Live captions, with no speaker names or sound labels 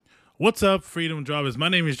What's up, freedom drivers? My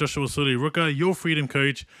name is Joshua Suli Ruka, your freedom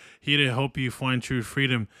coach, here to help you find true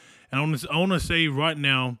freedom. And I want to say right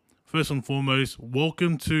now, first and foremost,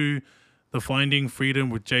 welcome to the Finding Freedom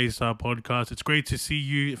with Jay Star podcast. It's great to see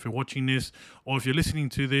you if you're watching this or if you're listening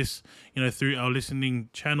to this, through our listening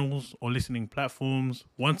channels or listening platforms.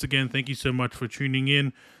 Once again, thank you so much for tuning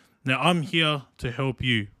in. Now, I'm here to help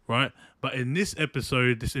you, right? But in this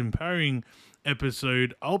episode, this empowering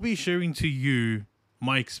episode, I'll be sharing to you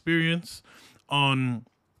my experience on,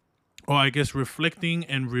 or I guess reflecting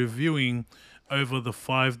and reviewing over the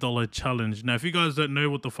 $5 challenge. Now, if you guys don't know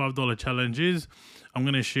what the $5 challenge is, I'm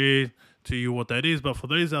going to share to you what that is. But for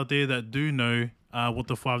those out there that do know what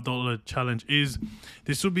the $5 challenge is,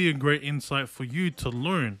 this will be a great insight for you to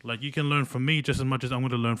learn. Like, you can learn from me just as much as I'm going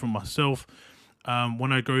to learn from myself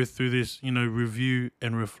when I go through this, review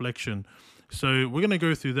and reflection. So we're going to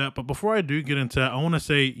go through that. But before I do get into that, I want to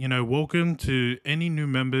say, welcome to any new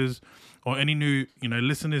members or any new,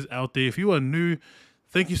 listeners out there. If you are new,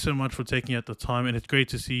 thank you so much for taking out the time. And it's great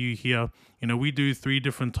to see you here. We do 3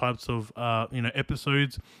 different types of,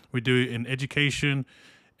 episodes. We do in education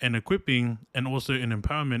and equipping and also in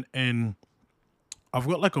empowerment. And I've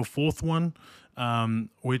got like a 4th one,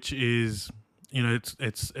 which is,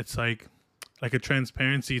 it's like a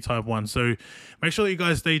transparency type one. So make sure that you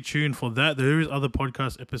guys stay tuned for that. There is other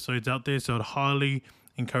podcast episodes out there, so I'd highly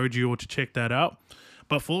encourage you all to check that out.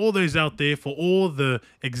 But for all those out there, for all the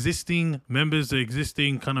existing members, the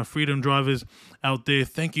existing kind of freedom drivers out there,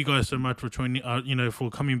 thank you guys so much for joining,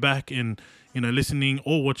 for coming back and, listening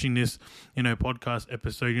or watching this, podcast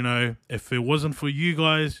episode. If it wasn't for you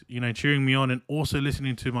guys, cheering me on and also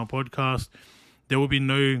listening to my podcast, there will be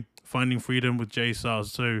no Finding Freedom with Jay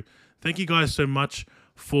Sars. So thank you guys so much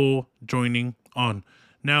for joining on.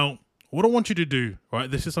 Now, what I want you to do, right?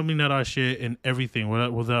 This is something that I share in everything,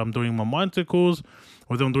 whether I'm doing my mindset calls,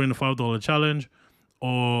 whether I'm doing the $5 challenge,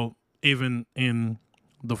 or even in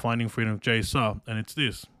the Finding Freedom of Jay Sar. And it's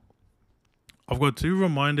this. I've got 2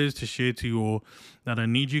 reminders to share to you all that I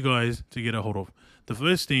need you guys to get a hold of. The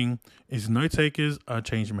first thing is note takers are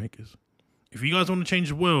change makers. If you guys want to change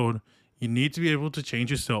the world, you need to be able to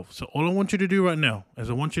change yourself. So all I want you to do right now is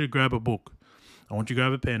I want you to grab a book. I want you to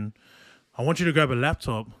grab a pen. I want you to grab a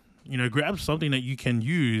laptop. Grab something that you can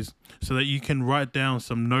use so that you can write down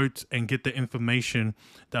some notes and get the information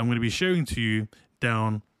that I'm going to be sharing to you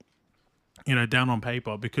down on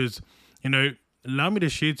paper. Because, allow me to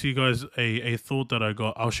share to you guys a thought that I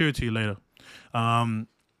got. I'll share it to you later.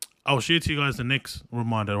 I'll share to you guys the next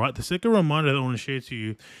reminder, right? The second reminder that I want to share to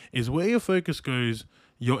you is where your focus goes,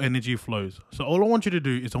 your energy flows. So all I want you to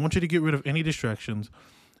do is I want you to get rid of any distractions.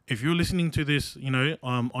 If you're listening to this,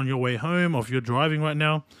 on your way home, or if you're driving right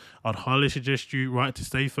now, I'd highly suggest you, to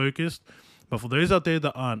stay focused. But for those out there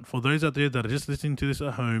that aren't, for those out there that are just listening to this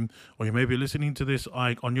at home, or you may be listening to this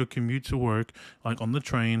like on your commute to work, like on the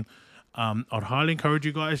train, I'd highly encourage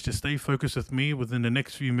you guys to stay focused with me within the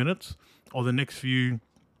next few minutes or the next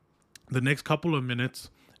couple of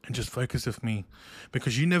minutes. And just focus with me,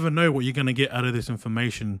 because you never know what you're going to get out of this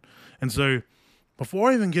information. And so before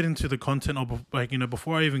I even get into the content, or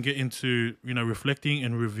before I even get into, reflecting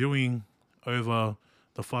and reviewing over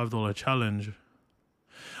the $5 challenge,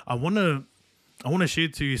 I want to share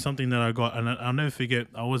to you something that I got, and I'll never forget.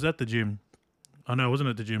 I was at the gym. Oh, no, I wasn't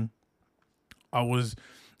at the gym. I was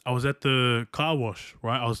at the car wash,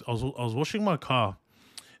 right? I was washing my car.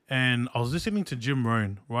 And I was listening to Jim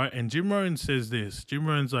Rohn, right? And Jim Rohn says this. Jim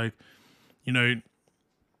Rohn's like,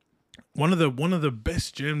 one of the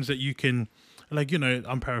best gems that you can,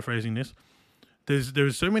 I'm paraphrasing this.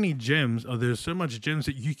 There's so many gems, or there's so much gems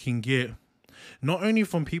that you can get, not only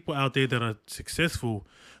from people out there that are successful,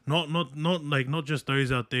 not just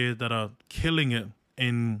those out there that are killing it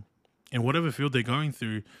in whatever field they're going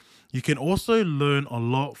through. You can also learn a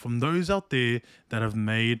lot from those out there that have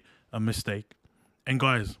made a mistake. And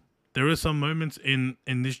guys, there are some moments in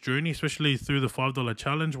this journey, especially through the $5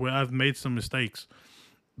 challenge, where I've made some mistakes.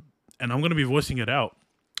 And I'm going to be voicing it out.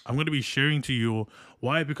 I'm going to be sharing to you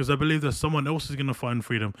why, because I believe that someone else is going to find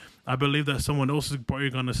freedom. I believe that someone else is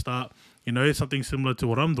probably going to start, something similar to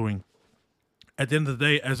what I'm doing. At the end of the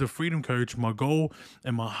day, as a freedom coach, my goal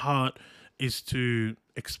and my heart is to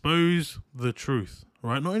expose the truth,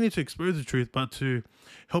 right? Not only to expose the truth, but to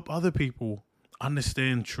help other people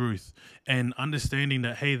understand truth, and understanding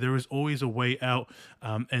that, hey, there is always a way out,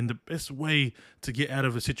 and the best way to get out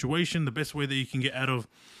of a situation, the best way that you can get out of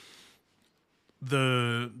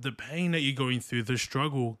the pain that you're going through, the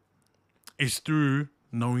struggle, is through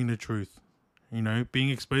knowing the truth, being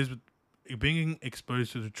exposed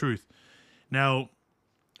to the truth. Now,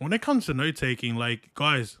 when it comes to note taking,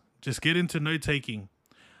 guys, just get into note taking.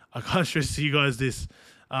 I can't stress to you guys this.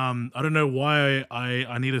 I don't know why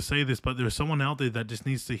I need to say this, but there's someone out there that just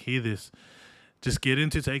needs to hear this. Just get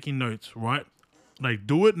into taking notes, right? Like,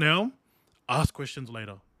 do it now. Ask questions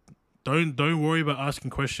later. Don't worry about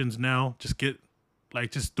asking questions now. Just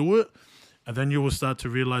do it, and then you will start to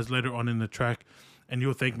realize later on in the track, and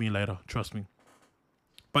you'll thank me later. Trust me.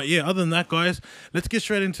 But yeah, other than that, guys, let's get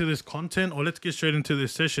straight into this content, or let's get straight into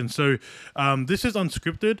this session. So this is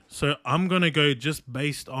unscripted. So I'm going to go just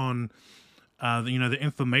based on, the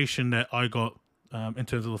information that I got in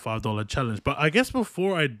terms of the $5 challenge. But I guess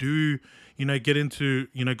before I do, get into,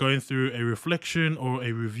 going through a reflection or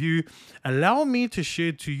a review, allow me to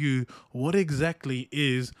share to you what exactly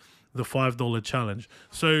is the $5 challenge.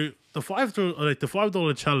 So the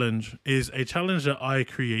 $5 challenge is a challenge that I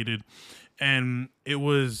created. And it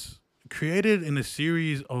was created in a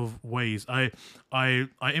series of ways. I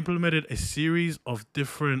implemented a series of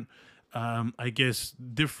different,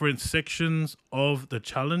 different sections of the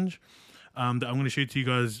challenge that I'm going to share to you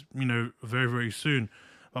guys, very, very soon.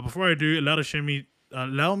 But before I do,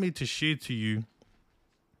 allow me to share to you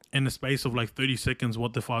in the space of like 30 seconds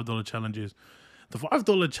what the $5 challenge is. The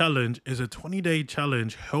 $5 challenge is a 20-day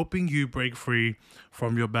challenge helping you break free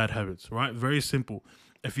from your bad habits, right? Very simple.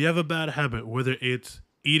 If you have a bad habit, whether it's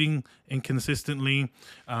eating inconsistently,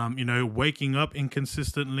 waking up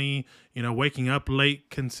inconsistently, waking up late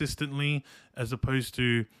consistently, as opposed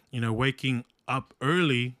to, waking up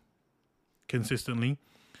early consistently,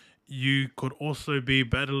 you could also be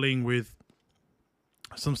battling with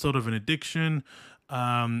some sort of an addiction.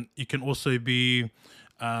 You can also be,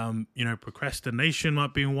 procrastination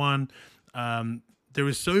might be one. There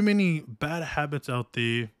is so many bad habits out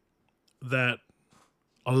there that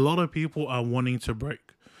a lot of people are wanting to break,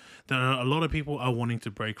 that a lot of people are wanting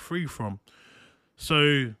to break free from.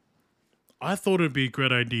 So I thought it'd be a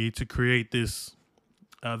great idea to create this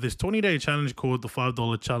 20-day challenge called the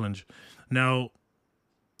 $5 challenge. Now,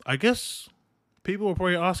 I guess people are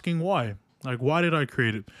probably asking why. Like, why did I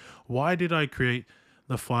create it? Why did I create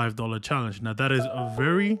the $5 challenge? Now, that is a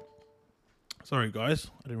very... Sorry,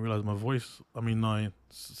 guys. I didn't realize my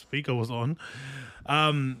speaker was on.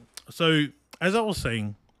 So, as I was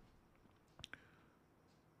saying,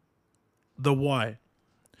 the why.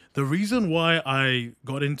 The reason why I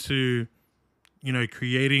got into,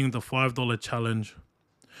 creating the $5 challenge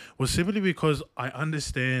was simply because I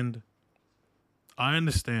understand.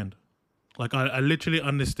 Like, I literally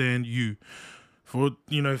understand you. For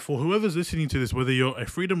whoever's listening to this, whether you're a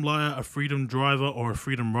freedom liar, a freedom driver, or a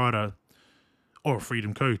freedom rider, or a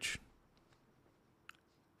freedom coach,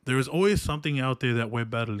 there is always something out there that we're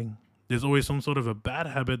battling. There's always some sort of a bad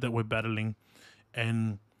habit that we're battling.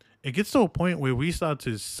 And it gets to a point where we start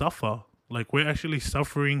to suffer. Like, we're actually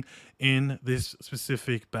suffering in this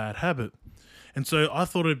specific bad habit. And so I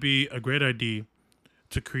thought it'd be a great idea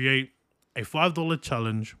to create a $5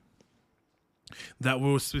 challenge that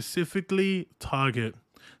will specifically target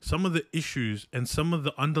some of the issues and some of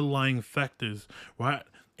the underlying factors, right?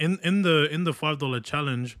 In the $5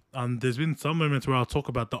 challenge, there's been some moments where I'll talk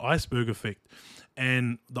about the iceberg effect.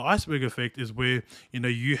 And the iceberg effect is where,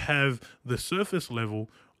 you have the surface level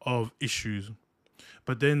of issues.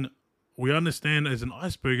 But then we understand as an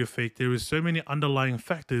iceberg effect, there is so many underlying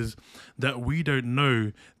factors that we don't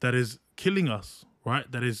know that is killing us,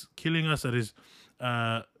 right? That is killing us, that is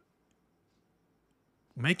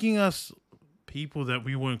making us people that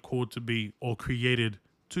we weren't called to be or created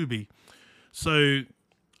to be. So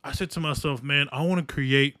I said to myself, man, I want to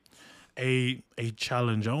create a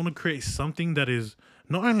challenge. I want to create something that is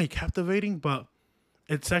not only captivating, but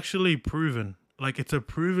it's actually proven. Like, it's a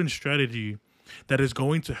proven strategy that is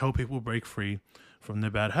going to help people break free from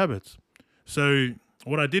their bad habits. So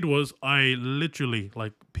what I did was I literally,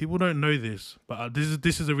 like, people don't know this, but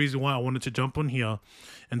this is the reason why I wanted to jump on here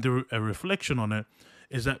and do a reflection on it,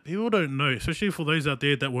 is that people don't know, especially for those out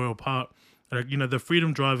there that were a part, like, the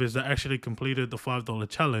freedom drivers that actually completed the $5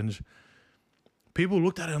 challenge. People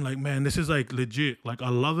looked at him like, man, this is like legit. Like, I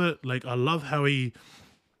love it. Like, I love how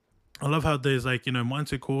there's like,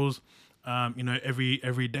 mindset calls,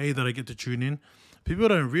 every day that I get to tune in. People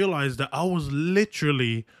don't realize that I was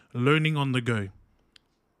literally learning on the go.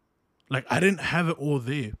 Like, I didn't have it all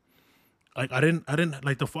there. Like, I didn't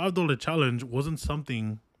like the $5 challenge wasn't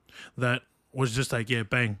something that was just like, yeah,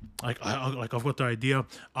 bang. Like, I've got the idea.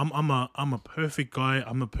 I'm a perfect guy.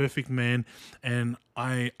 I'm a perfect man, and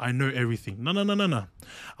I know everything. No.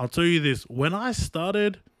 I'll tell you this. When I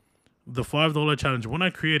started the $5 challenge, when I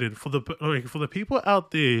created for the people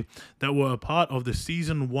out there that were a part of the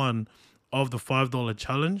season 1 of the $5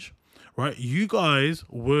 challenge, right? You guys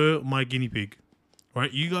were my guinea pig.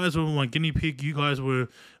 right? You guys were my guinea pig. You guys were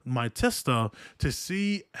my tester to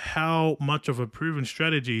see how much of a proven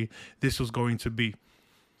strategy this was going to be.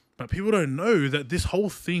 But people don't know that this whole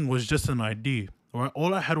thing was just an idea, right?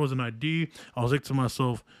 All I had was an idea. I was like to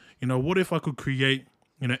myself, what if I could create,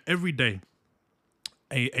 every day,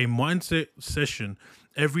 a mindset session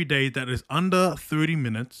every day that is under 30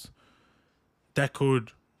 minutes that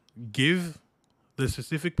could give the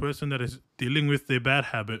specific person that is dealing with their bad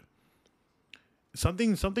habit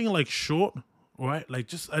something like short, right? Like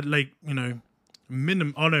just maximum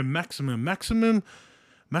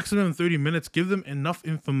 30 minutes. Give them enough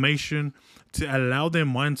information to allow their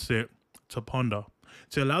mindset to ponder,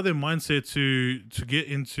 to allow their mindset to get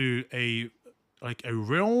into a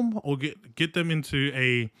realm, or get them into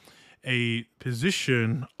a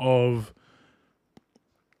position of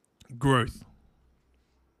growth.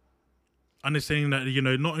 Understanding that,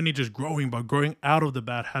 not only just growing, but growing out of the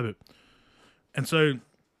bad habit. And so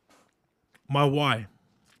my why,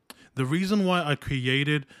 the reason why I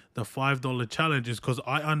created the $5 challenge is because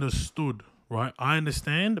I understood, right? I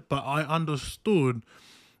understand, but I understood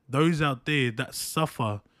those out there that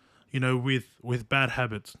suffer, with bad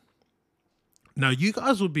habits. Now you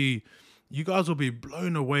guys will be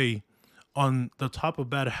blown away on the type of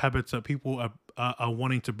bad habits that people are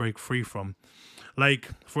wanting to break free from.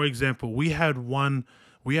 Like, for example, we had one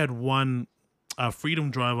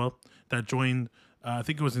freedom driver that joined, I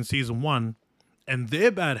think it was in season 1, and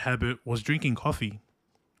their bad habit was drinking coffee,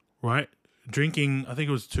 right? Drinking, I think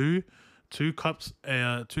it was two cups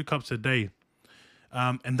a day.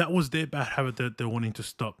 And that was their bad habit that they're wanting to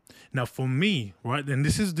stop. Now, for me, right, and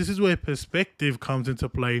this is where perspective comes into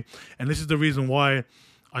play, and this is the reason why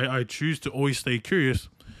I choose to always stay curious,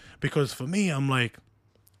 because for me, I'm like,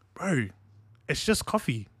 bro, it's just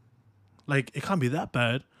coffee. Like, it can't be that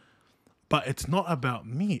bad. But it's not about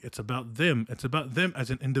me. It's about them. It's about them as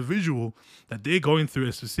an individual, that they're going through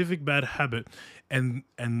a specific bad habit, and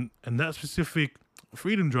that specific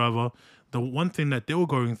freedom driver, the one thing that they were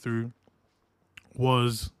going through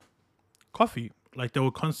was coffee. Like, they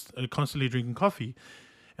were constantly drinking coffee,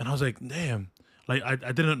 and I was like, damn. Like,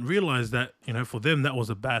 I didn't realize that, for them that was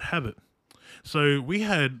a bad habit. So we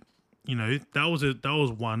had, that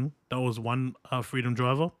was one freedom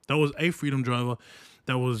driver. That was a freedom driver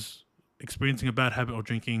that was experiencing a bad habit of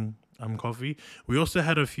drinking coffee. We also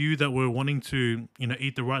had a few that were wanting to,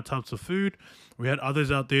 eat the right types of food. We had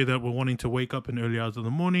others out there that were wanting to wake up in early hours of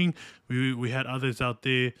the morning. We had others out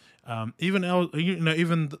there, even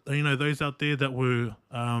those out there that were,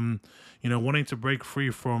 wanting to break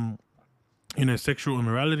free from, sexual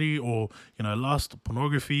immorality, or, lust,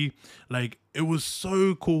 pornography. Like, it was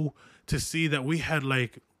so cool to see that we had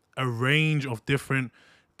like a range of different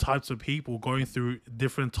types of people going through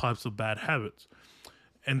different types of bad habits.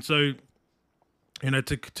 And so,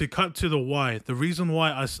 to cut to the why, the reason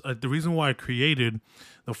why I created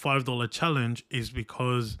the $5 challenge is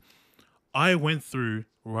because I went through,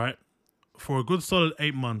 right, for a good solid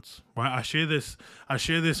 8 months, right? I share this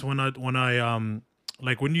when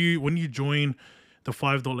you join the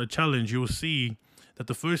 $5 challenge, you'll see that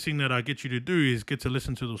the first thing that I get you to do is get to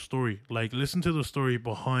listen to the story. Like, listen to the story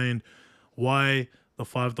behind why the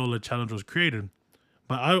 $5 challenge was created.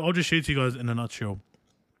 But I'll just share it to you guys in a nutshell.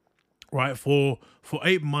 Right, for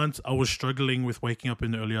 8 months, I was struggling with waking up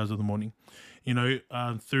in the early hours of the morning.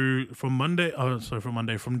 From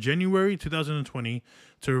January 2020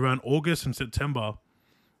 to around August and September,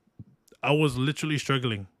 I was literally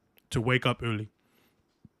struggling to wake up early.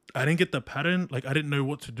 I didn't get the pattern. Like, I didn't know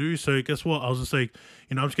what to do. So guess what? I was just like,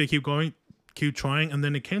 I'm just gonna keep going, keep trying. And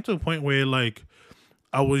then it came to a point where, like,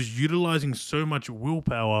 I was utilizing so much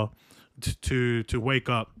willpower to wake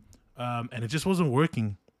up, and it just wasn't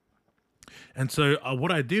working. And so what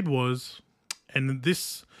I did was, and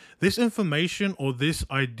this information or this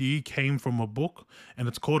idea came from a book, and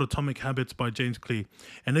it's called Atomic Habits by James Clear.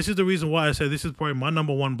 And this is the reason why I say this is probably my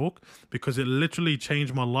number one book, because it literally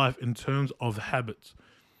changed my life in terms of habits.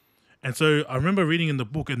 And so I remember reading in the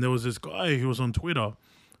book, and there was this guy who was on Twitter.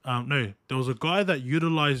 There was a guy that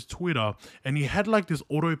utilized Twitter, and he had like this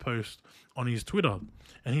auto post on his Twitter,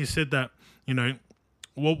 and he said that,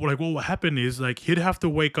 what would happen is, like, he'd have to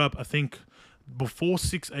wake up, I think, before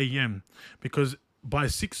 6 a.m. because by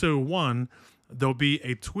 6:01 there'll be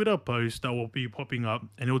a Twitter post that will be popping up,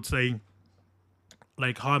 and it would say,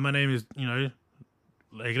 like, hi, my name is,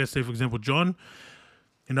 like, let's say, for example, John.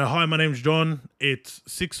 Hi, my name's John. It's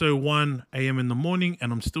 6:01 a.m. in the morning,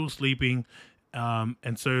 and I'm still sleeping.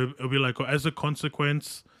 And so it'll be like, as a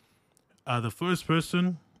consequence, the first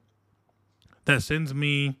person that sends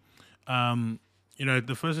me,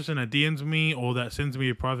 the first person that DMs me or that sends me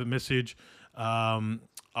a private message,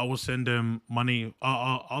 I will send them money.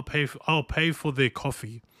 I'll pay for their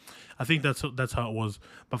coffee. I think that's how it was.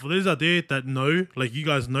 But for those out there that know, like you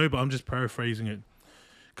guys know, but I'm just paraphrasing it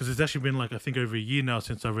because it's actually been like I think over a year now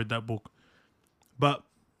since I read that book. But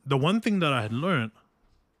the one thing that I had learned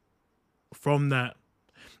from that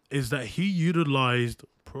is that he utilized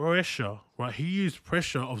pressure, right? He used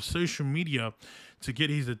pressure of social media to get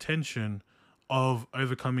his attention of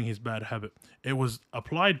overcoming his bad habit. It was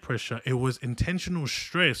applied pressure. It was intentional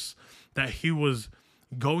stress that he was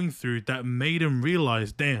going through that made him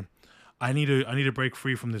realize, damn, I need to break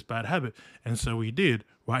free from this bad habit. And so he did,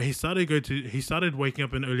 right? He started waking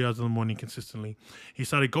up in early hours of the morning consistently. He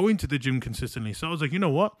started going to the gym consistently. So I was like, you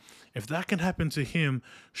know what? If that can happen to him,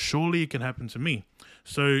 surely it can happen to me.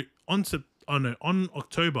 So on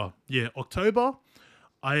October,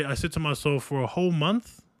 I said to myself for a whole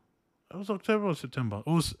month. It was October or September.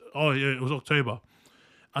 It was October.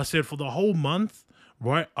 I said for the whole month,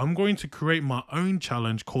 right? I'm going to create my own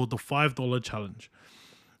challenge called the $5 challenge.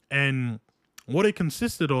 And what it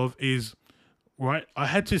consisted of is, right, I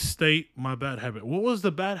had to state my bad habit. What was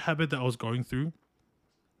the bad habit that I was going through?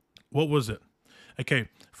 What was it? Okay,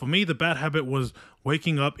 for me, the bad habit was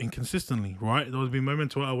waking up inconsistently, right? There would be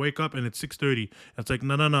moments where I wake up and it's 6:30. It's like,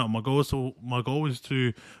 no. My goal is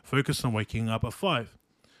to focus on waking up at 5.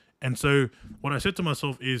 And so what I said to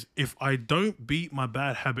myself is, if I don't beat my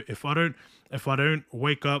bad habit, if I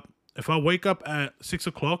wake up at 6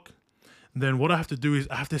 o'clock, then what I have to do is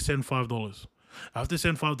I have to send $5. I have to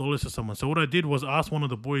send $5 to someone. So what I did was ask one of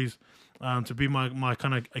the boys to be my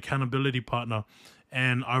kind of accountability partner.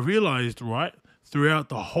 And I realized, right, throughout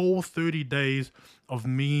the whole 30 days of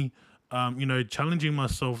me, challenging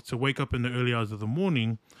myself to wake up in the early hours of the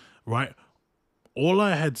morning, right, all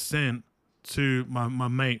I had sent to my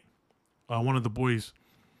mate, one of the boys,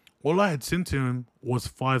 all I had sent to him was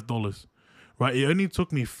 $5, right? It only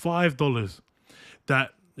took me $5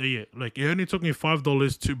 it only took me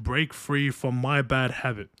 $5 to break free from my bad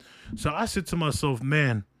habit. So I said to myself,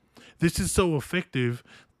 man, this is so effective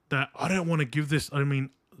that I don't want to give this. I do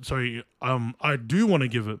want to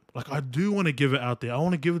give it. Like, I do want to give it out there. I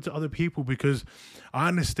want to give it to other people because I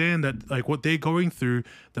understand that, like, what they're going through,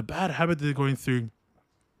 the bad habit they're going through,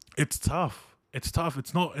 it's tough. It's tough.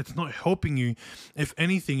 It's not helping you. If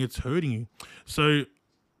anything, it's hurting you. So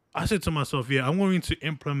I said to myself, yeah, I'm going to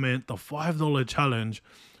implement the $5 challenge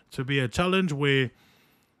to be a challenge where,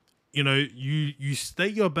 you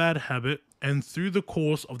state your bad habit, and through the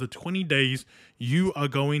course of the 20 days, you are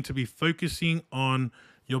going to be focusing on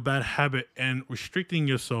your bad habit and restricting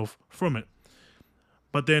yourself from it.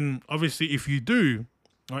 But then obviously if you do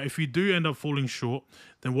end up falling short,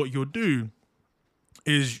 then what you'll do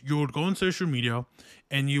is you would go on social media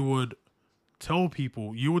and you would tell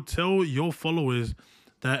your followers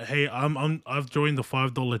that, hey, I've joined the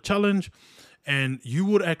 $5 challenge, and you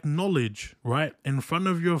would acknowledge, right, in front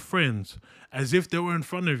of your friends, as if they were in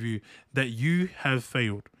front of you, that you have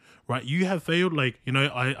failed, right? You have failed. Like,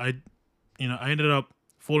 I ended up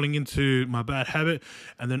falling into my bad habit,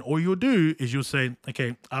 and then all you'll do is you'll say,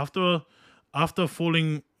 okay, after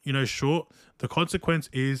falling, short, the consequence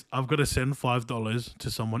is I've got to send $5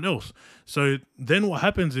 to someone else. So then what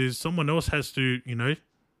happens is someone else has to,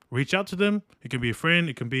 reach out to them. It can be a friend,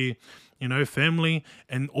 it can be, family.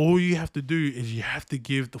 And all you have to do is you have to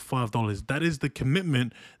give the $5. That is the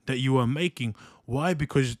commitment that you are making. Why?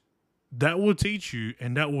 Because that will teach you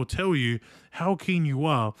and that will tell you how keen you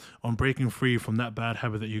are on breaking free from that bad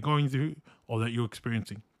habit that you're going through or that you're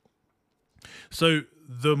experiencing. So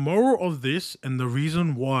the moral of this, and the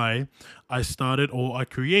reason why I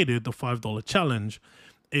created the $5 challenge,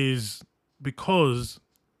 is because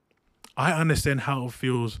I understand how it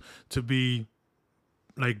feels to be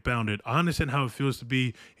like bounded. I understand how it feels to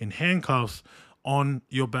be in handcuffs on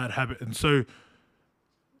your bad habit. And so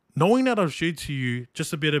knowing that I've shared to you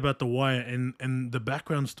just a bit about the why and the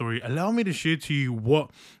background story, allow me to share to you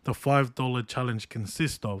what the $5 challenge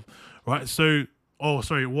consists of, right? So,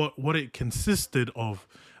 what it consisted of,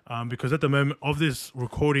 because at the moment of this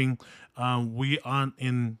recording, we aren't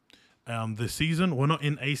in the season. We're not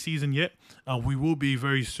in a season yet. We will be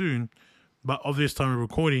very soon. But of this time of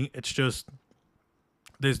recording, it's just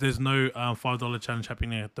there's no $5 challenge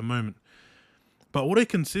happening at the moment. But what it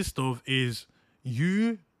consists of is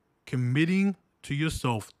you committing to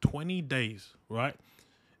yourself 20 days, right?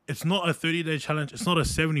 It's not a 30-day challenge. It's not a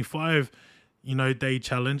 75 day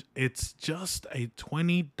challenge. It's just a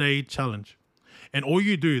 20-day challenge. And all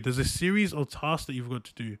you do, there's a series of tasks that you've got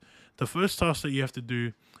to do. The first task that you have to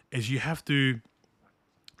do is you have to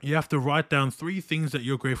write down 3 things that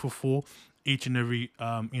you're grateful for each and every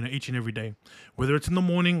day, whether it's in the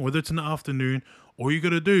morning, whether it's in the afternoon. All you got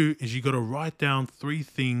to do is you got to write down 3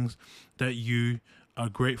 things that you are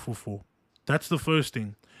grateful for. That's the first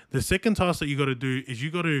thing. The second task that you got to do is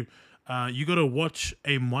you got to watch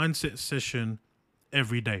a mindset session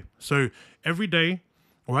every day. So every day,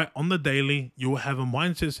 right, on the daily, you will have a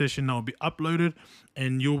mindset session that will be uploaded,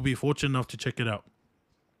 and you'll be fortunate enough to check it out.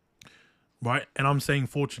 Right, and I'm saying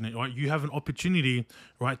fortunate, right? You have an opportunity,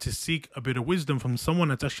 right, to seek a bit of wisdom from someone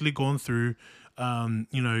that's actually gone through,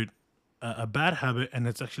 a bad habit, and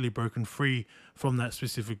it's actually broken free from that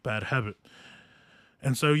specific bad habit.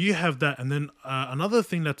 And so you have that, and then another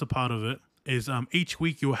thing that's a part of it is each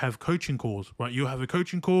week you'll have coaching calls, right? You'll have a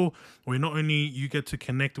coaching call where not only you get to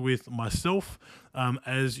connect with myself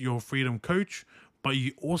as your freedom coach, but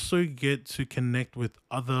you also get to connect with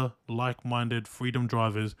other like-minded freedom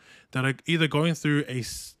drivers that are either going through a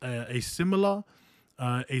similar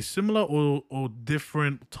or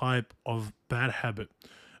different type of bad habit.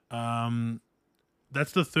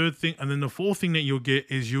 That's the third thing. And then the fourth thing that you'll get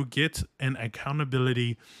is you'll get an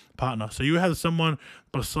accountability partner. So you have someone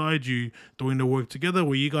beside you doing the work together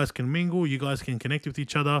where you guys can mingle, you guys can connect with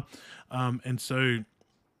each other. And so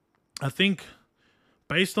I think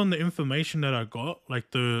based on the information that I got,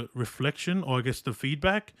 like the reflection, or I guess the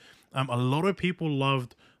feedback, a lot of people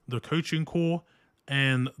loved the coaching call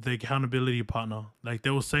and the accountability partner. Like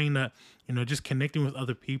they were saying that, just connecting with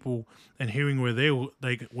other people and hearing where they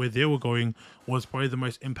were going was probably the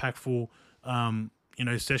most impactful,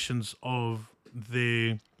 sessions of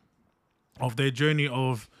their journey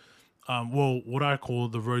of, what I call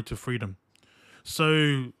the road to freedom.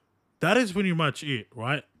 So that is pretty much it,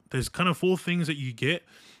 right? There's kind of 4 things that you get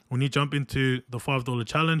when you jump into the $5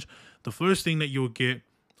 challenge. The first thing that you'll get,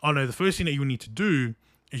 the first thing that you need to do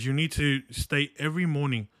is you need to state every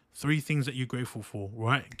morning 3 things that you're grateful for,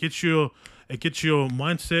 right? It gets your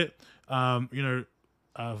mindset,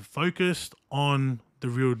 focused on the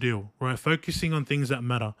real deal, right? Focusing on things that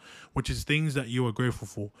matter, which is things that you are grateful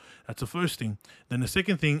for. That's the first thing. Then the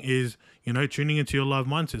second thing is, tuning into your live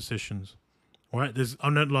mindset sessions, right?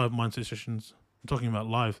 I'm not live mindset sessions. I'm talking about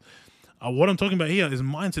live. What I'm talking about here is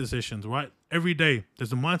mindset sessions, right? Every day,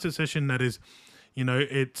 there's a mindset session that is,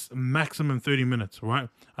 it's maximum 30 minutes, right?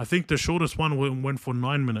 I think the shortest one went for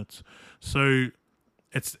 9 minutes. So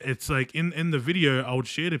it's like in the video, I would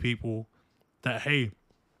share to people that, hey,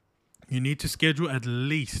 you need to schedule at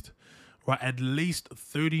least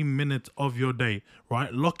 30 minutes of your day,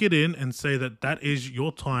 right? Lock it in and say that is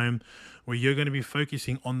your time where you're going to be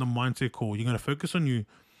focusing on the mindset call. You're going to focus on you.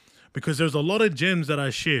 Because there's a lot of gems that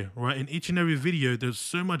I share, right? In each and every video, there's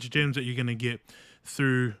so much gems that you're going to get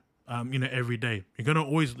through, every day. You're going to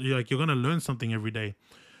you're going to learn something every day.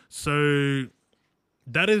 So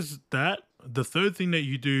that is that. The third thing that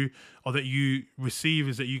you do or that you receive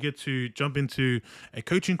is that you get to jump into a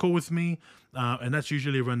coaching call with me. And that's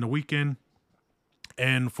usually around the weekend.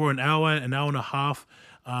 And for an hour and a half,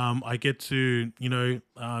 I get to,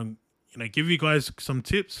 give you guys some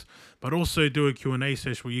tips, but also do a Q&A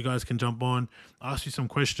session where you guys can jump on, ask you some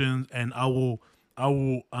questions, and I will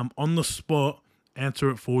on the spot answer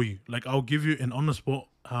it for you. Like I'll give you an on the spot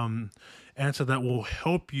answer that will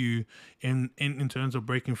help you in terms of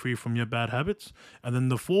breaking free from your bad habits. And then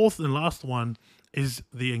the fourth and last one is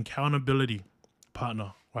the accountability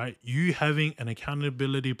partner, right? You having an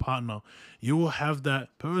accountability partner. You will have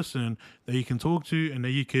that person that you can talk to and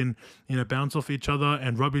that you can, bounce off each other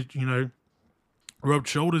and rub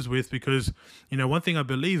shoulders with, because, one thing I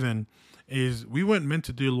believe in is we weren't meant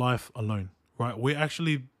to do life alone, right? We're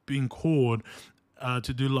actually being called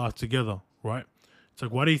to do life together, right? It's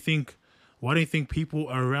like, why do you think people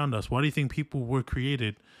are around us? Why do you think people were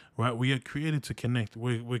created, right? We are created to connect.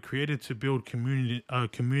 We're created to build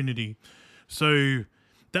community. So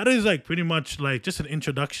that is like pretty much like just an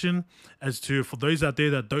introduction as to, for those out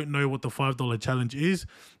there that don't know what the $5 challenge is,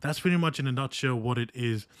 that's pretty much in a nutshell what it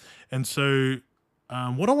is. And so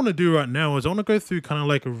what I want to do right now is I want to go through kind of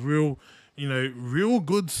like a real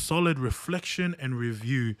good solid reflection and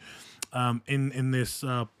review in this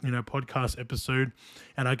podcast episode.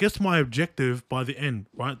 And I guess my objective by the end,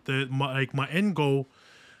 right, my end goal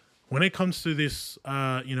when it comes to this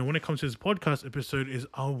podcast episode is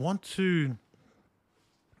I want to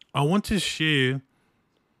share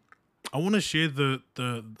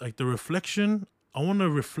the reflection. I want to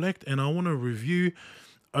reflect and I want to review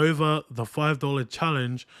over the $5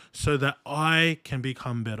 challenge so that I can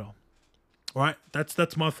become better. Right?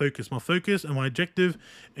 That's my focus. My focus and my objective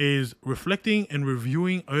is reflecting and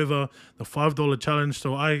reviewing over the $5 challenge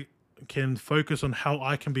so I can focus on how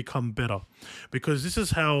I can become better. Because this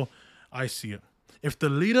is how I see it. if the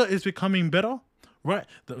leader is becoming better, right?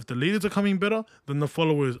 If the leaders are coming better, then the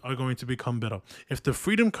followers are going to become better. If the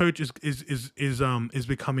freedom coach is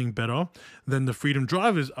becoming better, then the freedom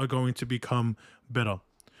drivers are going to become better.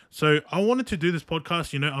 So I wanted to do this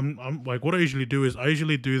podcast. I'm like, what I usually do is I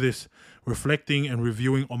usually do this reflecting and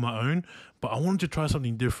reviewing on my own, but I wanted to try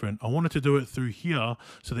something different. I wanted to do it through here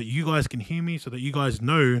so that you guys can hear me, so that you guys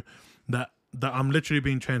know that I'm literally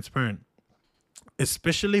being transparent.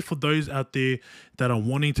 Especially for those out there that are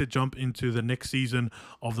wanting to jump into the next season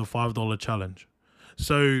of the $5 challenge.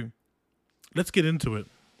 So let's get into it.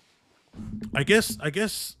 I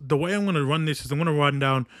guess the way I'm going to run this is I'm going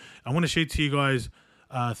to share to you guys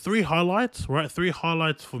 3 highlights, right? 3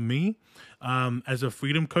 highlights for me as a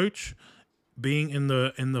freedom coach being in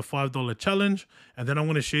the $5 challenge. And then I'm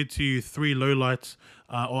going to share to you 3 lowlights,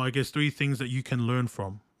 or I guess 3 things that you can learn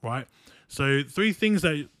from, right? So 3 things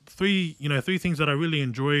that I really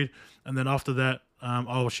enjoyed, and then after that,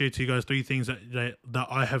 I'll share to you guys 3 things that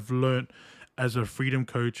I have learned as a freedom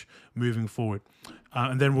coach moving forward,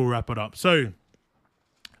 and then we'll wrap it up. So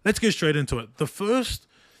let's get straight into it. The first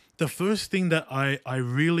thing that I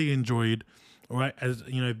really enjoyed, right, as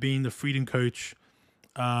being the freedom coach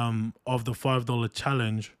of the $5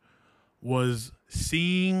 challenge, was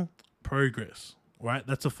seeing progress. Right,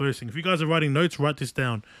 that's the first thing. If you guys are writing notes, write this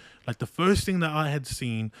down. Like, the first thing that I had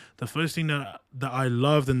seen, the first thing that I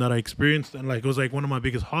loved and that I experienced, and like it was like one of my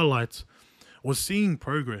biggest highlights, was seeing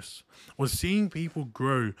progress, was seeing people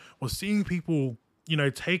grow, was seeing people,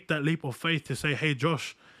 take that leap of faith to say, hey,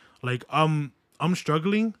 Josh, like I'm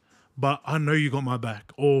struggling, but I know you got my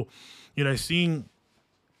back. Or, seeing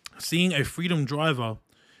a freedom driver,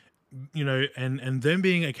 and them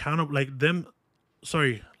being accountable, like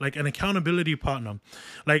an accountability partner.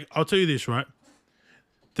 Like, I'll tell you this, right?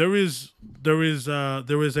 There is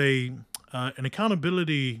an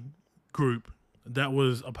accountability group that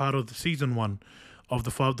was a part of the season 1 of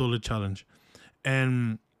the $5 challenge,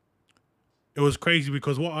 and it was crazy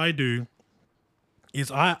because what I do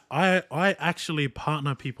is I actually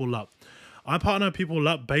partner people up. I partner people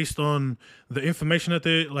up based on the information that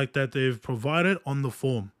they've provided on the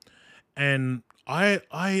form, and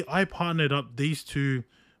I partnered up these 2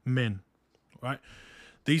 men, right?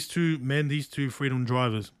 These two freedom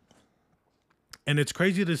drivers. And it's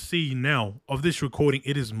crazy to see now of this recording.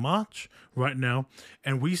 It is March right now,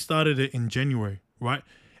 and we started it in January, right?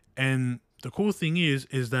 And the cool thing is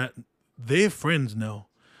that they're friends now.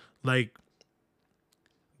 Like,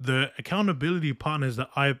 the accountability partners that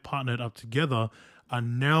I partnered up together are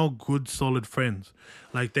now good, solid friends.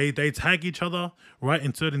 Like, they tag each other, right,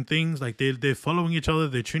 in certain things. Like, they're following each other,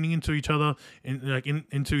 they're tuning into each other,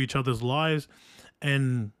 into each other's lives,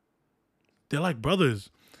 and they're like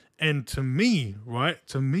brothers. And to me, right,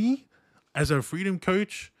 as a freedom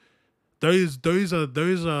coach, those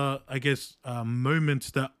are I guess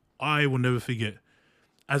moments that I will never forget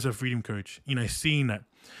as a freedom coach. Seeing that.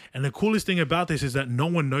 And the coolest thing about this is that no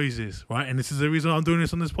one knows this, right? And this is the reason I'm doing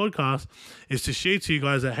this on this podcast, is to share to you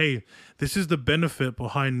guys that, hey, this is the benefit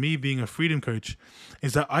behind me being a freedom coach,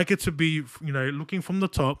 is that I get to be, looking from the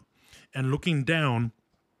top and looking down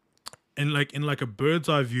and in a bird's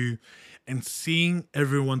eye view and seeing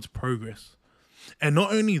everyone's progress. And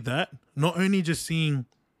not only that, not only just seeing,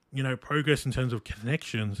 progress in terms of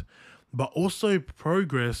connections, but also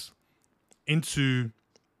progress into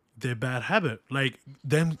their bad habit. Like,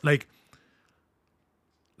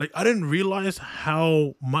 I didn't realize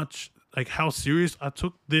how much, how serious I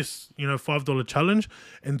took this, $5 challenge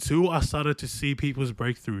until I started to see people's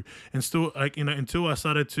breakthrough. And still, until I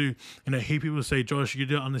started to, hear people say, Josh, you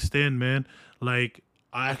don't understand, man. Like,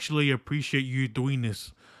 I actually appreciate you doing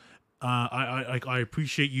this. I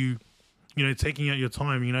appreciate you, taking out your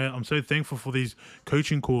time. I'm so thankful for these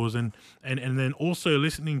coaching calls and then also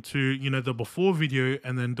listening to, the before video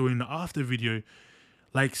and then doing the after video.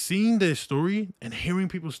 Like, seeing their story and hearing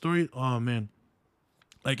people's story, oh man,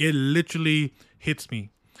 like, it literally hits me.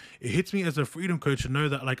 It hits me as a freedom coach to know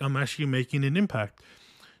that, like, I'm actually making an impact.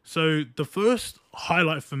 So the first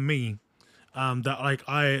highlight for me, that like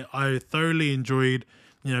I thoroughly enjoyed,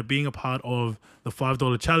 being a part of the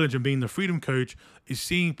 $5 challenge and being the freedom coach, is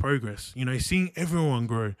seeing progress. Seeing everyone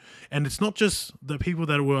grow, and it's not just the people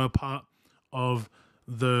that were a part of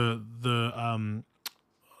the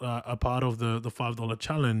 $5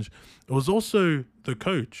 challenge. It was also the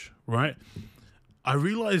coach, right? I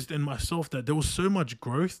realized in myself that there was so much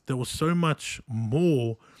growth, there was so much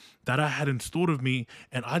more that I had installed of me,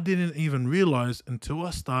 and I didn't even realize until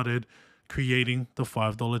I started creating the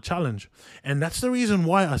 $5 challenge. And that's the reason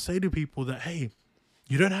why I say to people that, hey,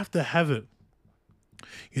 you don't have to have it.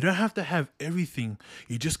 You don't have to have everything.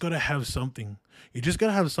 You just got to have something. You just got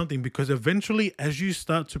to have something, because eventually, as you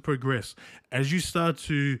start to progress, as you start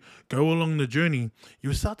to go along the journey,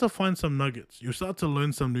 you start to find some nuggets. You start to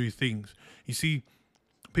learn some new things. You see,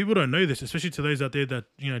 people don't know this, especially to those out there that,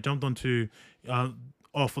 jumped onto,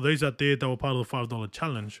 or for those out there that were part of the $5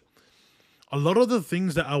 challenge. A lot of the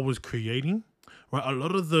things that I was creating, right? A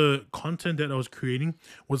lot of the content that I was creating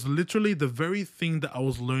was literally the very thing that I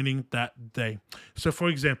was learning that day. So, for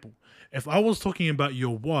example, if I was talking about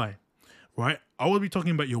your why, right? I would be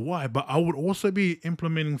talking about your why, but I would also be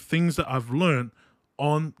implementing things that I've learned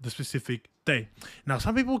on the specific day. Now,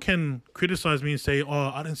 some people can criticize me and say,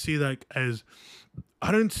 "Oh, I don't see that as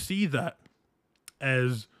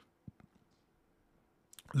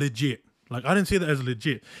legit. Like, I didn't see that as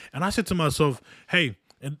legit." And I said to myself, hey,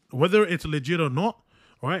 whether it's legit or not,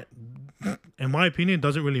 right? In my opinion,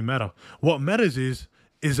 doesn't really matter. What matters is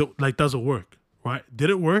it, like, does it work, right? Did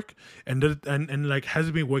it work? And like, has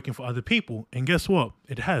it been working for other people? And guess what?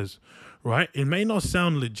 It has, right? It may not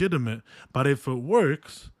sound legitimate, but if it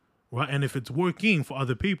works, right? And if it's working for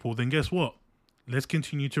other people, then guess what? Let's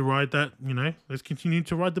continue to ride that, let's continue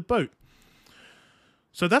to ride the boat.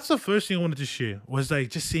 So that's the first thing I wanted to share, was like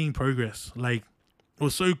just seeing progress. Like, it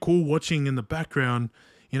was so cool watching in the background.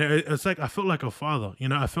 It's like I felt like a father.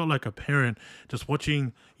 I felt like a parent just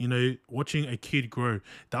watching a kid grow.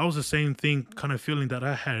 That was the same thing, kind of feeling that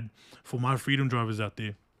I had for my freedom drivers out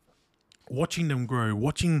there. Watching them grow,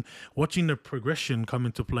 watching the progression come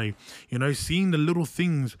into play. Seeing the little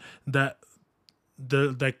things that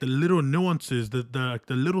the little nuances, the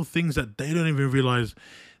little things that they don't even realize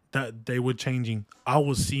that they were changing, I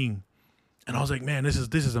was seeing. And I was like, man, this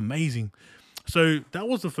is amazing. So that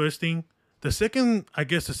was the first thing. The second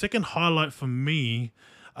highlight for me,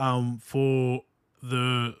 for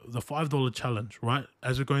the $5 challenge, right?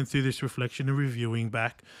 As we're going through this reflection and reviewing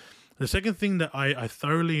back, the second thing that I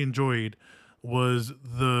thoroughly enjoyed was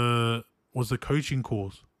the coaching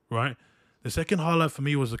course, right? The second highlight for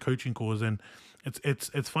me was the coaching course, and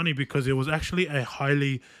it's funny because it was actually a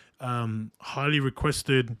highly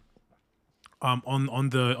requested on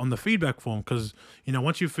the feedback form, because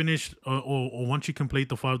once you finish or once you complete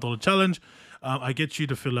the $5 challenge, I get you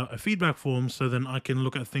to fill out a feedback form, so then I can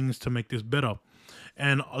look at things to make this better.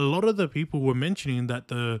 And a lot of the people were mentioning that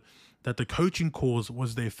the coaching course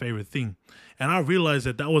was their favorite thing, and I realized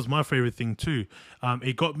that was my favorite thing too.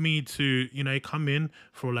 It got me to come in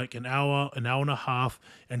for like an hour and a half,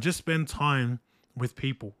 and just spend time with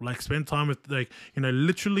people, like spend time with, like,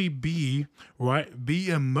 literally be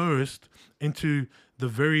immersed into the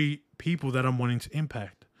very people that I'm wanting to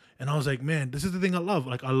impact. And I was like, man, this is the thing I love.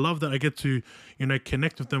 Like, I love that I get to,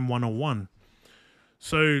 connect with them one-on-one.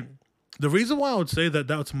 So the reason why I would say that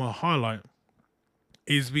that's my highlight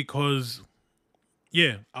is because,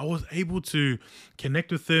 yeah, I was able to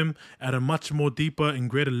connect with them at a much more deeper and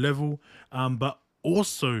greater level. But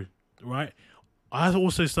also, right, I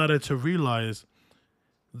also started to realize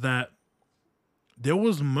that there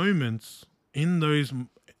was moments in those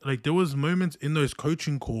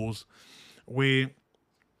coaching calls where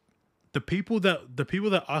the people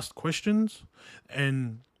that asked questions,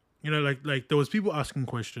 and like there was people asking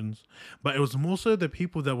questions, but it was more so the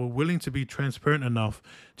people that were willing to be transparent enough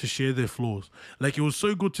to share their flaws. Like, it was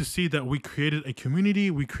so good to see that we created a community,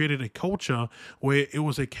 we created a culture where it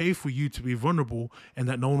was okay for you to be vulnerable and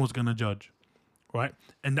that no one was going to judge. Right.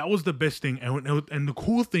 And that was the best thing. And the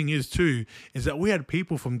cool thing is that we had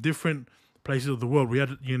people from different places of the world. We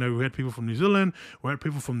had people from New Zealand, we had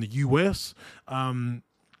people from the US, and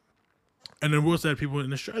then we also had people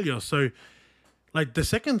in Australia. So, like, the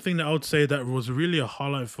second thing that I would say that was really a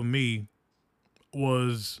highlight for me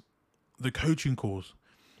was the coaching course.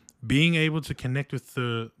 Being able to connect with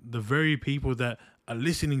the very people that are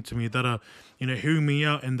listening to me, that are, hearing me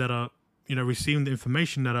out, and that are, receiving the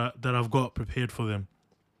information that I've got prepared for them.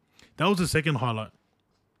 That was the second highlight.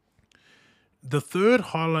 The third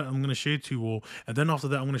highlight I'm going to share to you all, and then after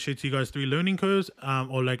that, I'm going to share to you guys 3 learning curves,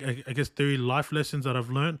 or like, I guess 3 life lessons that I've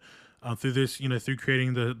learned through this, through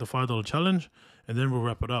creating the $5 challenge, and then we'll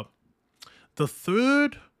wrap it up. The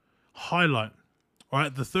third highlight,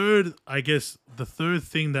 right? The third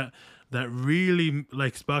thing that really,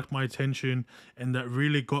 like, sparked my attention and that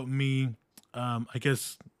really got me, I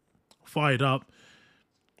guess, fired up,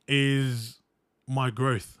 is my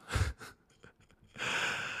growth.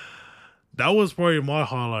 That was probably my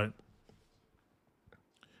highlight.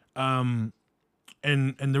 And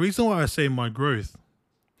the reason why I say my growth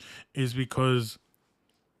is because,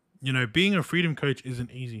 being a freedom coach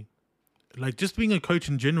isn't easy. Like, just being a coach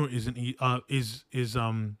in general isn't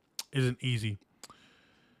easy.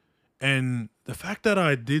 And the fact that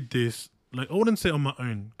I did this, like, I wouldn't say on my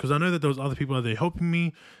own, because I know that there was other people out there helping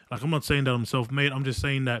me. Like, I'm not saying that I'm self-made. I'm just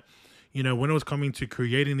saying that, when it was coming to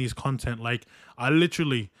creating these content, like, I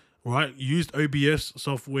literally, right, used OBS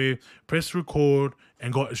software, pressed record,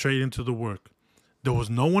 and got straight into the work. There was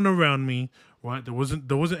no one around me, right? There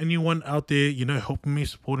wasn't anyone out there, helping me,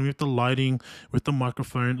 supporting me with the lighting, with the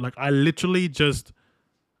microphone. Like, I literally just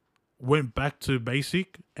went back to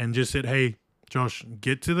basic and just said, hey, Josh,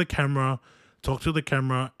 get to the camera, talk to the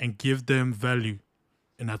camera, and give them value.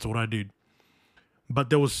 And that's what I did. But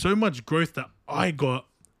there was so much growth that I got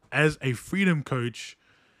as a freedom coach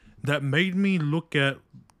that made me look at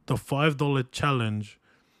the $5 challenge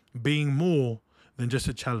being more than just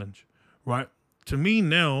a challenge, right? To me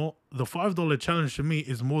now, the $5 challenge to me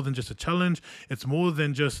is more than just a challenge. It's more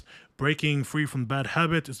than just breaking free from bad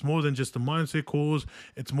habits. It's more than just the mindset course.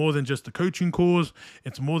 It's more than just the coaching course.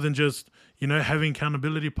 It's more than just, having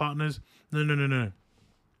accountability partners. No.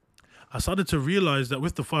 I started to realize that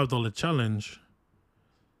with the $5 challenge,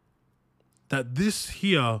 that this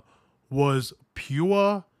here was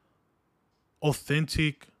pure,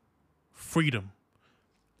 authentic freedom.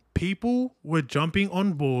 People were jumping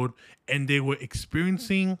on board and they were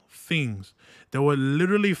experiencing things. They were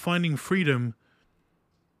literally finding freedom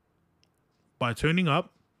by turning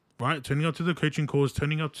up, right? Turning up to the coaching course,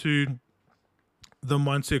 turning up to the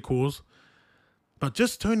mindset course, but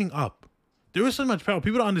just turning up. There is so much power.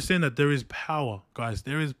 People don't understand that there is power, guys.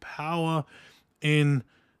 There is power in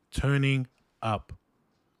turning up.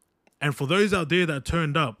 And for those out there that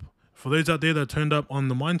turned up, for those out there that turned up on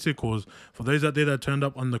the mindset course, for those out there that turned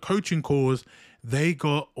up on the coaching course, they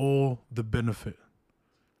got all the benefit.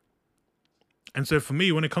 And so for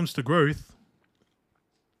me, when it comes to growth,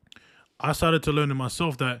 I started to learn in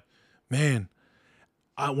myself that, man,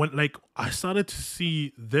 I started to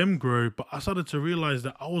see them grow, but I started to realize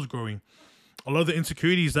that I was growing. A lot of the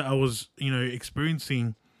insecurities that I was,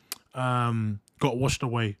 experiencing, got washed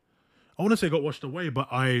away. I wouldn't say got washed away, but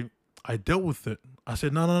I dealt with it. I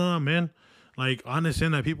said, no, man. Like, I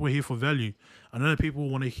understand that people are here for value. I know that people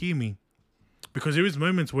want to hear me. Because there is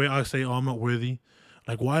moments where I say, oh, I'm not worthy.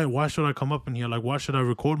 Like, why should I come up in here? Like, why should I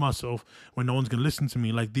record myself when no one's going to listen to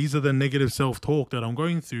me? Like, these are the negative self-talk that I'm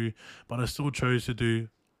going through, but I still chose to do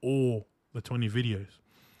all the 20 videos.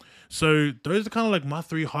 So those are kind of like my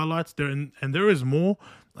 3 highlights there. And there is more.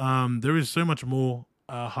 There is so much more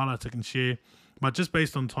highlights I can share. But just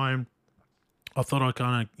based on time, I thought I'd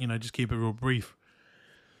kind of, just keep it real brief.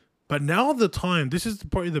 But now the time, this is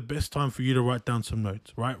probably the best time for you to write down some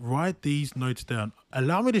notes, right? Write these notes down.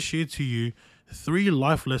 Allow me to share to you 3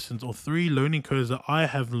 life lessons or 3 learning curves that I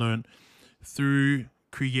have learned through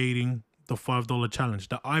creating the $5 challenge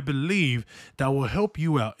that I believe that will help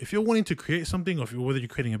you out. If you're wanting to create something, or whether you're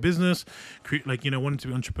creating a business, wanting to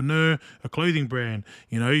be an entrepreneur, a clothing brand,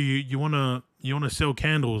 you want to sell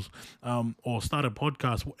candles, or start a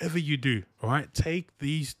podcast, whatever you do, all right? Take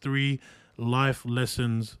these 3 life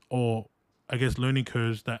lessons, or I guess learning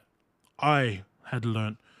curves that I had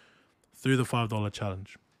learned through the $5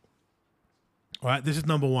 challenge. All right, this is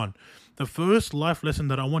number 1. The first life lesson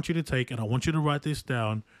that I want you to take, and I want you to write this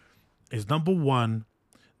down, is number 1,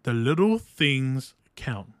 the little things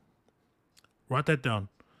count. Write that down.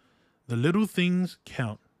 The little things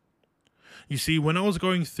count. You see, when I was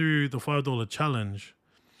going through the $5 challenge,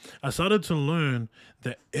 I started to learn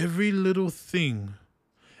that every little thing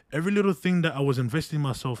that I was investing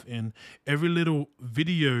myself in, every little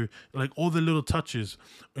video, like all the little touches,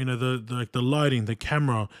 the lighting, the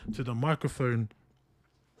camera, to the microphone,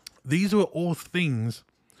 these were all things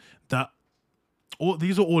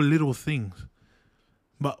these are all little things,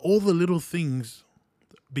 but all the little things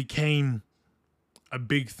became a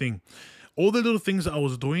big thing. All the little things that I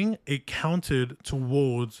was doing, it counted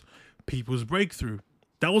towards people's breakthrough.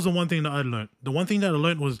 That was the one thing that I learned. The one thing that I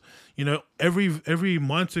learned was, every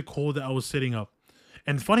mindset call that I was setting up.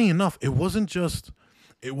 And funny enough, it wasn't just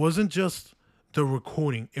the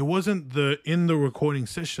recording. It wasn't in the recording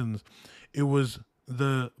sessions. It was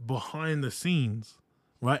the behind the scenes,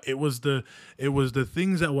 right? It was the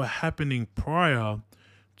things that were happening prior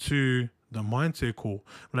to the mindset call.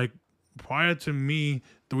 Like, prior to me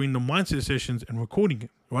doing the mindset sessions and recording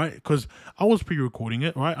it, right? Because I was pre-recording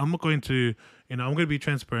it, right? I'm not going to, I'm going to be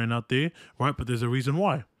transparent out there, right? But there's a reason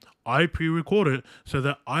why. I pre-record it so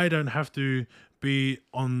that I don't have to be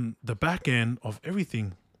on the back end of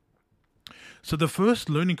everything. So the first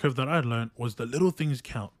learning curve that I learned was the little things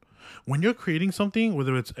count. When you're creating something,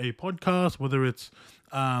 whether it's a podcast, whether it's,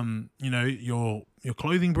 your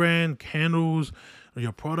clothing brand, candles, or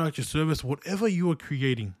your product, your service, whatever you are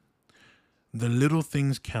creating, the little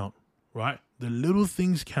things count, right? The little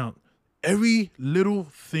things count. Every little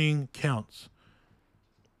thing counts.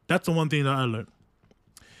 That's the one thing that I learned.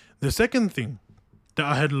 The second thing that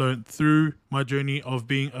I had learned through my journey of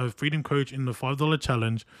being a freedom coach in the $5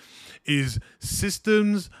 challenge is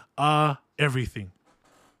systems are everything.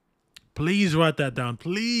 Please write that down.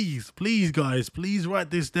 Please, guys, please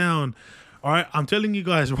write this down. All right, I'm telling you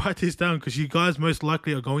guys, write this down because you guys most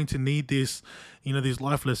likely are going to need this, these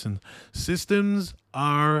life lessons. Systems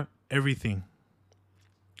are everything.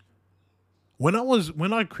 When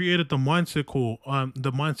I created the mindset call,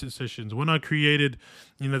 the mindset sessions, when I created,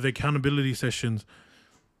 the accountability sessions,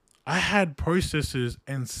 I had processes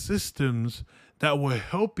and systems that were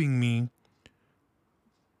helping me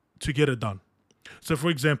to get it done. So, for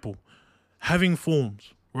example, having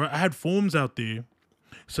forms, right? I had forms out there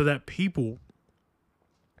so that people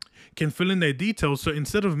can fill in their details. So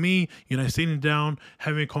instead of me, sitting down,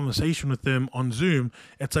 having a conversation with them on Zoom,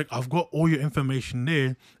 it's like, I've got all your information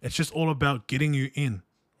there. It's just all about getting you in,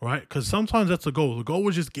 right? Because sometimes that's the goal. The goal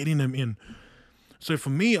was just getting them in. So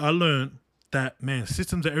for me, I learned that, man,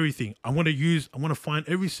 systems are everything. I want to find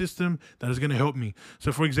every system that is going to help me.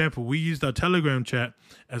 So for example, we used our Telegram chat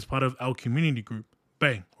as part of our community group.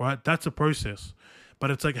 Bang, right? That's a process. But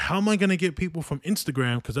it's like, how am I going to get people from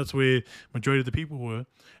Instagram? Because that's where majority of the people were.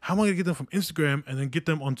 How am I going to get them from Instagram and then get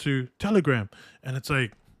them onto Telegram? And it's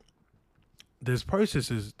like, there's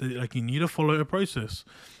processes that, like, you need to follow a process.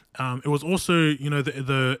 It was also,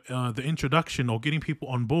 the introduction or getting people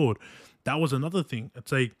on board. That was another thing.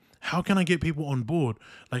 It's like, how can I get people on board?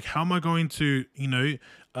 Like, how am I going to,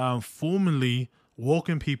 formally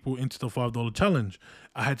welcome people into the $5 challenge?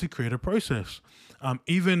 I had to create a process.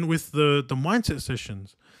 Even with the mindset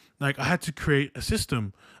sessions, like, I had to create a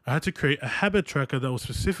system. I had to create a habit tracker that was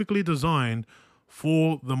specifically designed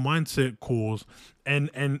for the mindset calls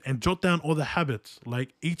and jot down all the habits,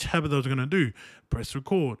 like each habit that I was going to do, press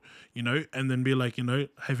record, and then be like,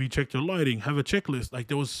 have you checked your lighting? Have a checklist. Like,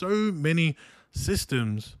 there was so many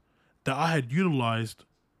systems that I had utilized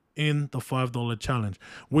in the $5 challenge,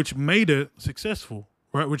 which made it successful,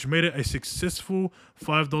 right? Which made it a successful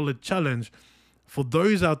 $5 challenge for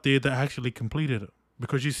those out there that actually completed it.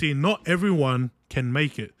 Because you see, not everyone can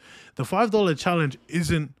make it. The $5 challenge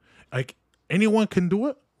isn't like anyone can do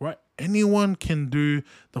it, right? Anyone can do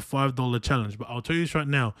the $5 challenge. But I'll tell you this right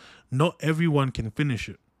now, not everyone can finish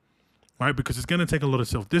it, right? Because it's going to take a lot of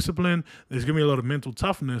self-discipline. There's going to be a lot of mental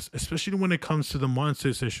toughness, especially when it comes to the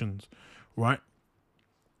mindset sessions, right?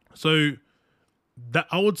 So that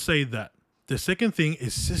I would say that the second thing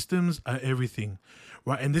is systems are everything,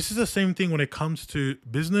 right? And this is the same thing when it comes to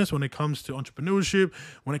business, when it comes to entrepreneurship,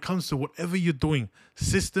 when it comes to whatever you're doing.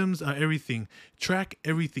 Systems are everything. Track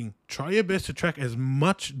everything. Try your best to track as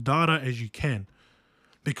much data as you can,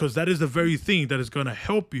 because that is the very thing that is going to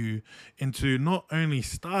help you into not only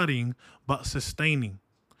starting, but sustaining.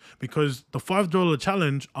 Because the $5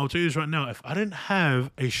 challenge, I'll tell you this right now, if I didn't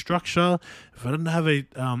have a structure, if I didn't have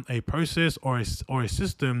a process or a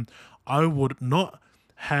system, I would not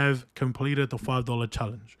have completed the $5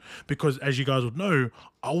 challenge. Because as you guys would know,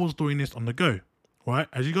 I was doing this on the go, right?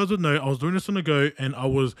 As you guys would know, I was doing this on the go and I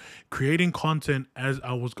was creating content as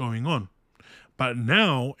I was going on. But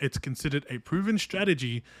now it's considered a proven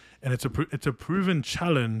strategy and it's a proven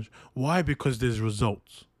challenge. Why? Because there's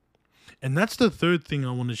results. And that's the third thing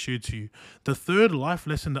I want to share to you. The third life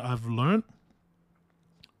lesson that I've learned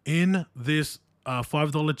in this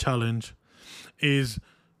 $5 challenge is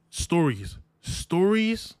stories.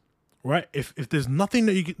 Stories, right? If there's nothing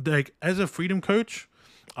that you can, like, as a freedom coach,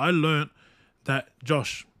 I learned that,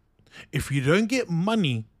 Josh, if you don't get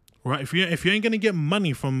money, right? If you ain't gonna get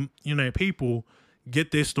money from people,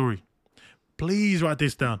 get their story. Please write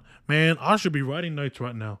this down. Man, I should be writing notes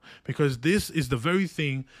right now because this is the very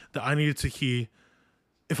thing that I needed to hear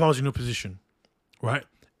if I was in your position, right?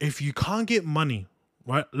 If you can't get money,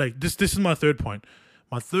 right? Like this is my third point.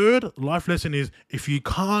 My third life lesson is if you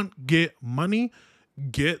can't get money,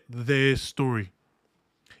 get their story.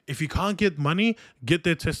 If you can't get money, get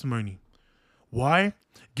their testimony. Why?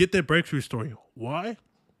 Get their breakthrough story. Why?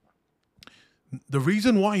 The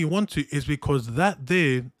reason why you want to is because that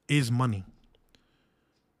there is money.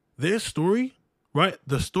 Their story, right?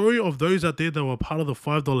 The story of those out there that were part of the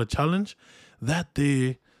 $5 challenge, that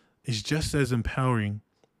there is just as empowering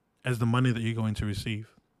as the money that you're going to receive.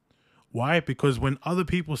 Why? Because when other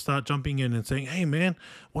people start jumping in and saying, hey man,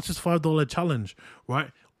 what's this $5 challenge,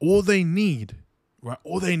 right? All they need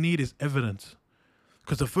is evidence.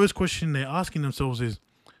 Because the first question they're asking themselves is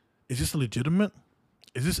this legitimate?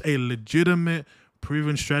 Is this a legitimate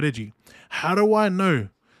proven strategy? How do I know?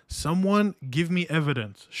 Someone give me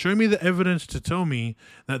evidence. Show me the evidence to tell me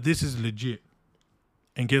that this is legit.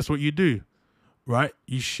 And guess what you do, right?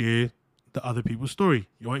 You share the other people's story,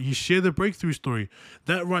 right? You share the breakthrough story.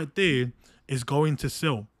 That right there is going to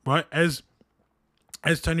sell, right? As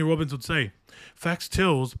Tony Robbins would say, facts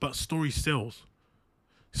tells, but story sells.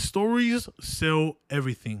 Stories sell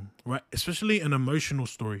everything, right? Especially an emotional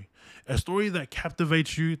story, a story that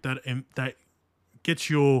captivates you, that gets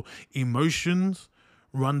your emotions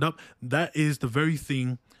run up. That is the very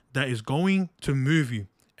thing that is going to move you,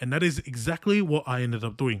 and that is exactly what I ended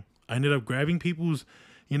up doing. I ended up grabbing people's,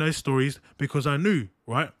 stories because I knew,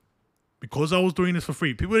 right? Because I was doing this for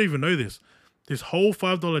free. People don't even know this. This whole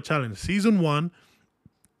 $5 challenge, season 1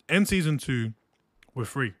 and season 2 were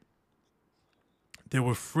free. There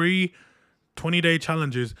were free 20-day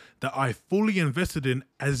challenges that I fully invested in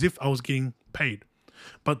as if I was getting paid.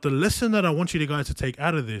 But the lesson that I want you guys to take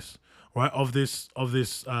out of this, right, of the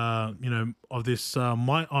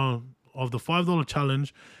 $5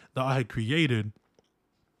 challenge that I had created,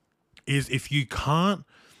 is if you can't,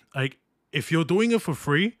 if you're doing it for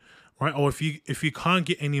free, right, or if you can't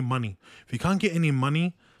get any money,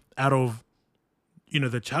 out of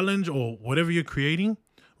the challenge or whatever you're creating,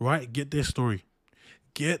 right, get their story.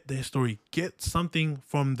 Get something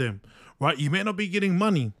from them, right? You may not be getting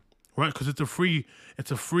money, right, because it's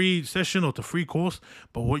a free session or it's a free course,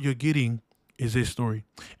 but what you're getting is their story,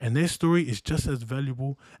 and their story is just as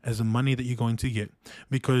valuable as the money that you're going to get.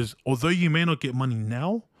 Because although you may not get money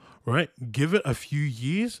now, right, give it a few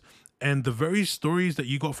years, and the very stories that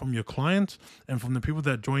you got from your clients and from the people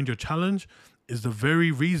that joined your challenge is the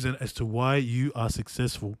very reason as to why you are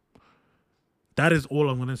successful. That is all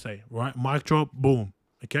I'm going to say, right? Mic drop, boom.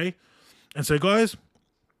 Okay? And so, guys,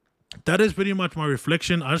 that is pretty much my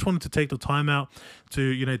reflection. I just wanted to take the time out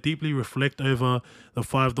to, deeply reflect over the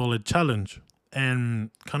 $5 challenge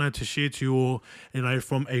and kind of to share to you all,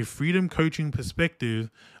 from a freedom coaching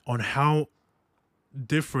perspective on how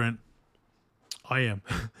different I am.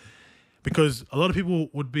 Because a lot of people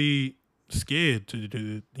would be scared to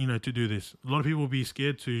do this. A lot of people will be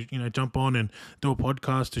scared to jump on and do a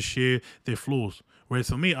podcast to share their flaws, whereas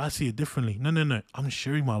for me, I see it differently. No, I'm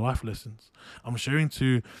sharing my life lessons. I'm sharing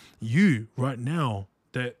to you right now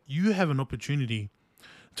that you have an opportunity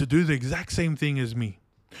to do the exact same thing as me.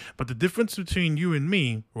 But the difference between you and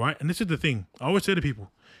me, right, and this is the thing I always say to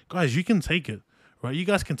people, guys, you can take it, right? You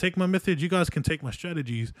guys can take my methods, you guys can take my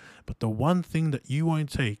strategies, but the one thing that you won't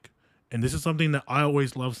take, and this is something that I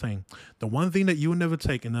always love saying, the one thing that you will never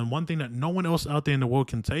take, and then one thing that no one else out there in the world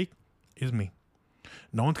can take, is me.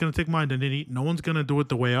 No one's going to take my identity. No one's going to do it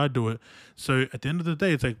the way I do it. So at the end of the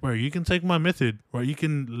day, it's like, bro, you can take my method, right? You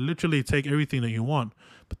can literally take everything that you want.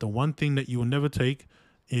 But the one thing that you will never take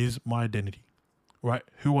is my identity, right?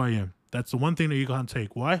 Who I am. That's the one thing that you can't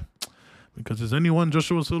take. Why? Because there's only one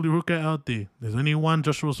Joshua Sully Ruka out there. There's only one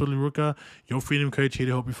Joshua Sully Ruka, your freedom coach, here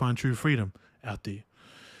to help you find true freedom out there.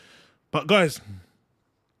 But guys,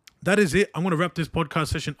 that is it. I'm going to wrap this podcast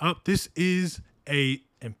session up. This is a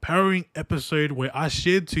empowering episode where I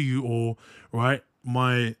shared to you all, right,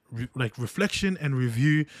 my reflection and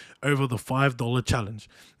review over the $5 challenge.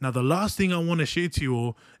 Now, the last thing I want to share to you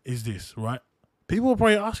all is this, right? People are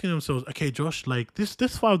probably asking themselves, okay, Josh, this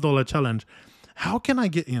 $5 challenge, how can I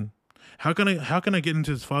get in? How can I get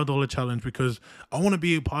into this $5 challenge? Because I want to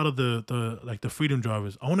be a part of the freedom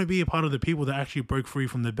drivers. I want to be a part of the people that actually broke free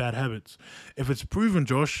from their bad habits. If it's proven,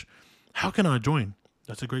 Josh, how can I join?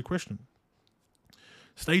 That's a great question.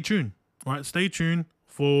 Stay tuned, right? Stay tuned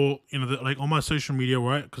for on my social media,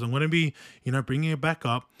 right? Because I'm going to be bringing it back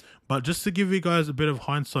up. But just to give you guys a bit of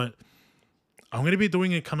hindsight, I'm going to be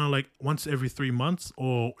doing it kind of once every 3 months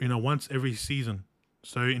or once every season.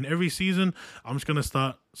 So in every season, I'm just going to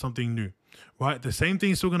start something new, right? The same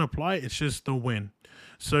thing is still going to apply. It's just the when.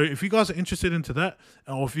 So if you guys are interested into that,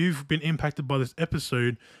 or if you've been impacted by this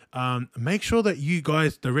episode, make sure that you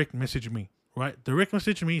guys direct message me, right? Direct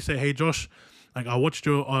message me, say, hey, Josh, I watched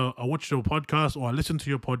your podcast, or I listened to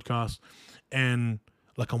your podcast, and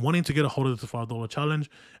I'm wanting to get a hold of the $5 challenge.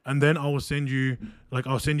 And then I will send you,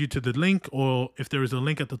 I'll send you to the link, or if there is a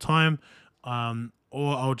link at the time,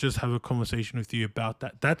 or I'll just have a conversation with you about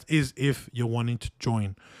that. That is if you're wanting to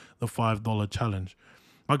join the $5 challenge.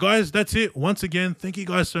 But guys, that's it. Once again, thank you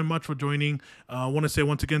guys so much for joining. I want to say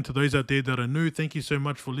once again to those out there that are new, thank you so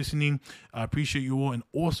much for listening. I appreciate you all. And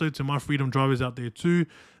also to my freedom drivers out there too,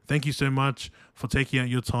 thank you so much for taking out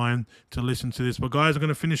your time to listen to this. But guys, I'm going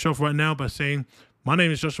to finish off right now by saying, my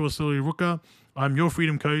name is Joshua Sully Ruka. I'm your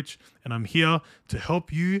freedom coach, and I'm here to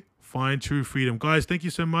help you find true freedom. Guys, thank you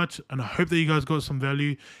so much, and I hope that you guys got some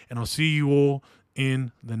value, and I'll see you all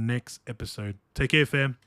in the next episode. Take care, fam.